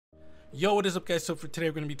Yo, what is up, guys? So for today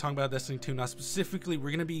we're going to be talking about Destiny 2. Now specifically we're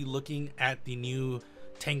going to be looking at the new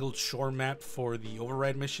Tangled shore map for the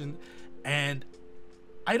override mission, and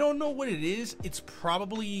I don't know what it is. It's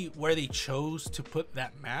probably where they chose to put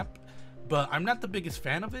that map, but I'm not the biggest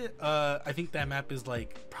fan of it. I think that map is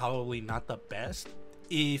like probably not the best.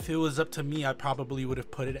 If it was up to me, I probably would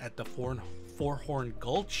have put it at the Four-Horn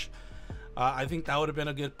Gulch. I think that would have been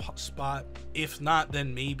a good spot. If not,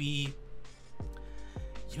 then maybe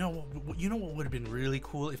you know what would have been really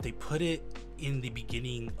cool if they put it in the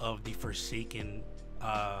beginning of the Forsaken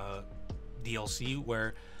DLC,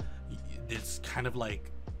 where it's kind of like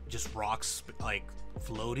just rocks like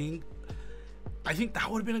floating. I think that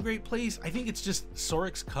would have been a great place. I think it's just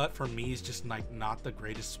Sorik's Cut for me is just like not the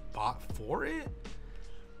greatest spot for it.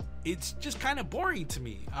 It's just kind of boring to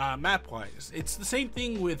me, map wise. It's the same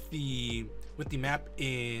thing with the map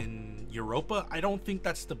in Europa. I don't think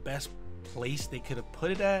that's the best place they could have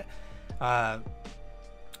put it at.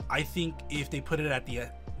 I think if they put it at the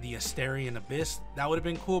Asterian Abyss, that would have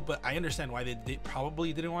been cool, but I understand why they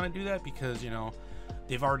probably didn't want to do that, because you know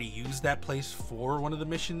they've already used that place for one of the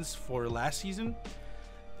missions for last season.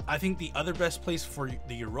 I think the other best place for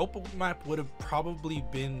the Europa map would have probably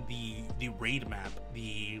been the raid map,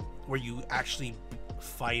 where you actually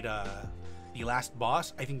fight the last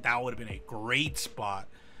boss. I think that would have been a great spot.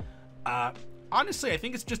 Honestly, I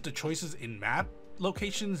think it's just the choices in map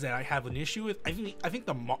locations that I have an issue with. I think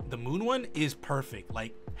the moon one is perfect.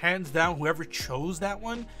 Like, hands down, whoever chose that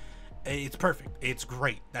one, it's perfect. It's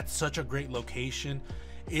great. That's such a great location.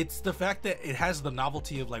 It's the fact that it has the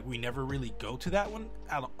novelty of like we never really go to that one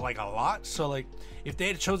like a lot. So like if they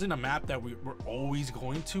had chosen a map that we were always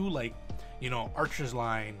going to, like, you know, Archer's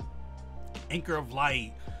Line, Anchor of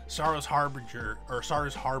Light, Sorrow's Harbinger, or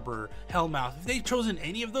Sorrow's Harbor, Hellmouth, if they'd chosen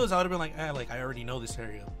any of those, I would have been like, like I already know this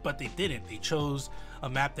area. But they didn't. They chose a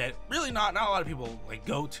map that really not a lot of people like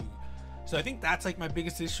go to. So I think that's like my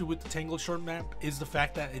biggest issue with the Tangled short map, is the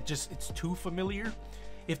fact that it's too familiar.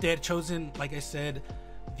 If they had chosen, like I said,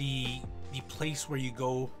 the place where you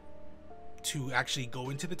go to actually go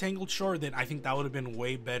into the Tangled shore, then I think that would have been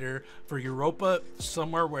way better. For Europa,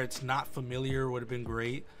 somewhere where it's not familiar would have been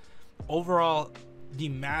great. Overall, the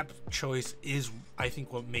map choice is, I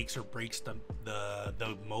think, what makes or breaks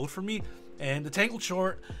the mode for me. And the Tangled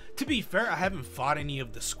shore, to be fair, I haven't fought any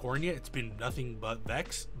of the Scorn yet. It's been nothing but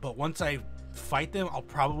Vex, but once I fight them, I'll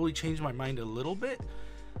probably change my mind a little bit.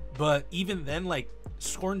 But even then, like,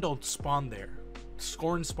 Scorn don't spawn there.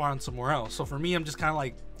 Scorn spawn somewhere else. So for me, I'm just kind of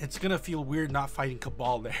like, it's gonna feel weird not fighting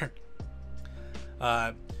Cabal there.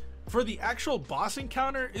 For the actual boss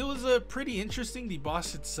encounter, it was pretty interesting. The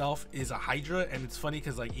boss itself is a Hydra, and it's funny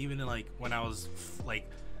because like even in, like, when I was like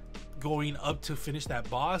going up to finish that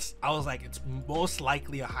boss, I was like, it's most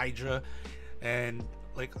likely a Hydra, and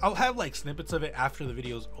like I'll have like snippets of it after the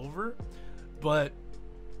video's over. But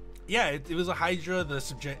yeah, it was a Hydra, the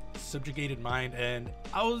subjugated mind, and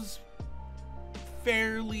I was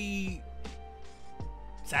fairly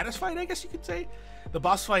satisfied, I guess you could say. The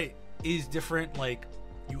boss fight is different. Like,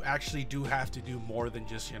 you actually do have to do more than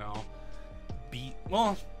just, you know, beat.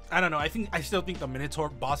 Well, I don't know. I still think the Minotaur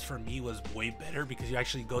boss for me was way better, because you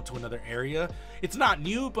actually go to another area. It's not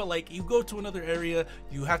new, but like you go to another area,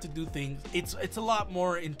 you have to do things. It's a lot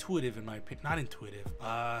more intuitive in my opinion. Not intuitive.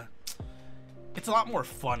 It's a lot more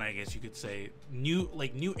fun, I guess you could say. New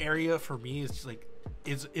area for me is just like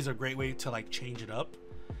is a great way to like change it up.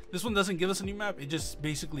 This one doesn't give us a new map. It just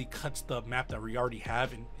basically cuts the map that we already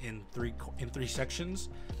have in three sections.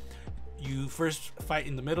 You first fight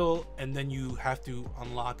in the middle, and then you have to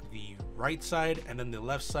unlock the right side and then the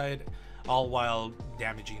left side, all while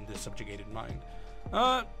damaging the subjugated mind.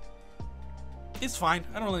 It's fine.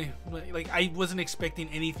 I don't really like, I wasn't expecting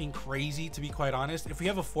anything crazy, to be quite honest. If we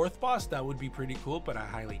have a fourth boss, that would be pretty cool, but I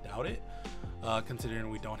highly doubt it, considering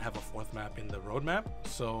we don't have a fourth map in the roadmap.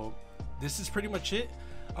 So this is pretty much it.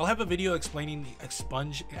 I'll have a video explaining the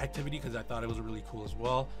expunge activity, because I thought it was really cool as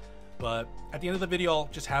well. But at the end of the video, I'll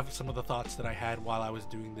just have some of the thoughts that I had while I was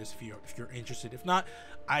doing this, if you're interested. If not,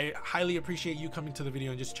 I highly appreciate you coming to the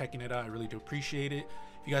video and just checking it out. I really do appreciate it.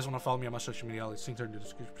 If you guys want to follow me on my social media, all these things are in the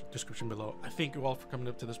description below. I thank you all for coming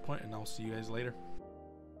up to this point, and I'll see you guys later.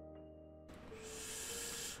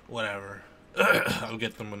 Whatever. I'll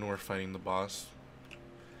get them when we're fighting the boss.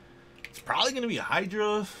 It's probably going to be a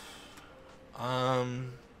Hydra. I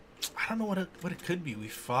don't know what it could be. We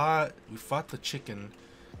fought the chicken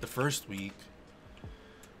the first week.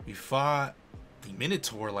 We fought the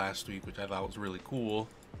Minotaur last week, which I thought was really cool.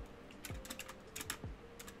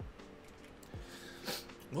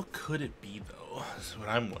 What could it be though? That's what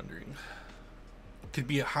I'm wondering. Could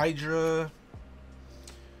be a Hydra.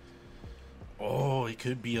 it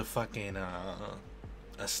could be a fucking a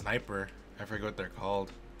sniper. I forget what they're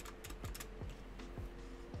called.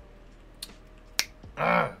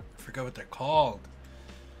 I forgot what they're called.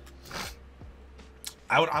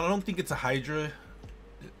 I don't think it's a Hydra.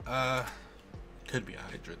 Could be a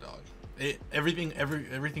Hydra, dog. Everything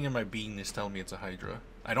in my being is telling me it's a Hydra.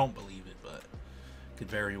 I don't believe it, but it could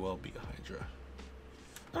very well be a Hydra.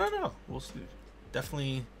 I don't know. We'll see.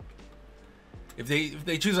 Definitely. If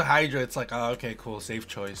they choose a Hydra, it's like, oh, okay, cool, safe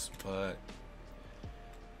choice. But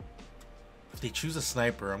if they choose a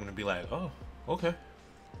sniper, I'm gonna be like, oh, okay.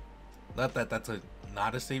 Not that that's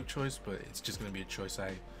not a safe choice, but it's just gonna be a choice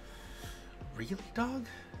I really, dog.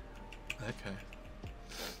 Okay.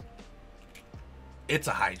 It's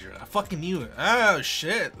a Hydra. I fucking knew it. Oh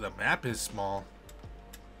shit, the map is small.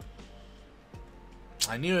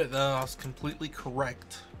 I knew it though. I was completely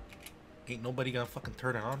correct. Ain't nobody gonna fucking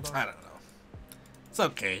turn it on, dog. I don't know. It's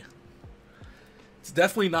okay. It's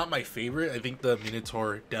definitely not my favorite. I think the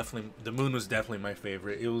Minotaur the moon was definitely my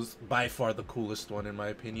favorite. It was by far the coolest one in my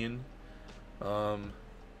opinion.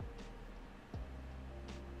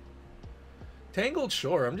 Tangled,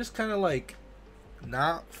 sure. I'm just kind of like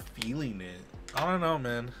not feeling it. I don't know,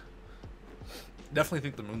 man. Definitely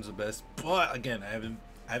think the moon's the best, but again, I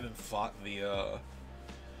haven't fought the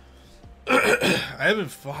I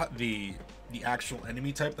haven't fought the actual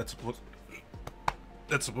enemy type that's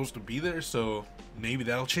supposed to be there, so maybe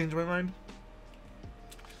that'll change my mind.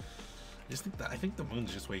 I think the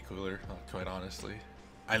moon's just way cooler, quite honestly.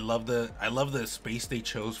 I love the space they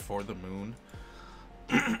chose for the moon.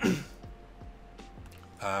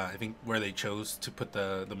 I think where they chose to put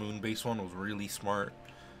the moon base one was really smart.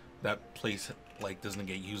 That place like doesn't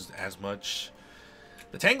get used as much.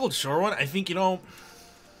 The Tangled Shore one, I think, you know,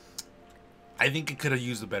 I think it could have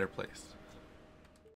used a better place.